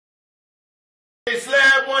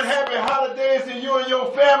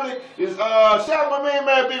your family. Is shout out my main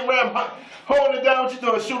man, Big Ram, holding it down. What you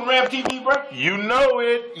doing? Shooting Ramptv, bro? You know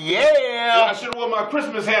it, yeah. I should have worn my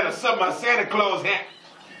Christmas hat or something, my Santa Claus hat.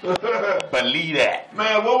 Believe that.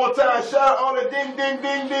 Man, one more time, shout out all the ding, ding,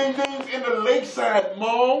 ding, ding, dings in the Lakeside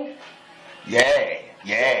Mall. Yeah,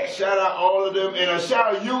 yeah. Shout out all of them, and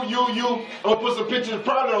shout out you. I'm gonna put some pictures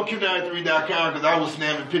probably on q93.com because I was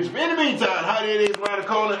snapping pictures. But in the meantime, how it is around the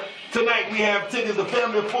corner. Tonight we have tickets, the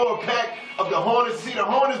family 4-pack of the Hornets. See the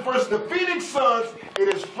Hornets versus the Phoenix Suns.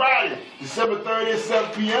 It is Friday, December 30th, 7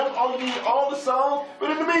 p.m. All you need, all the songs.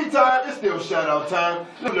 But in the meantime, it's still shout out time.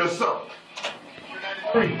 Look at something.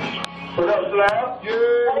 What up, Slab?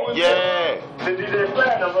 Yeah. Yeah. This is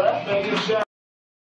Slab, right?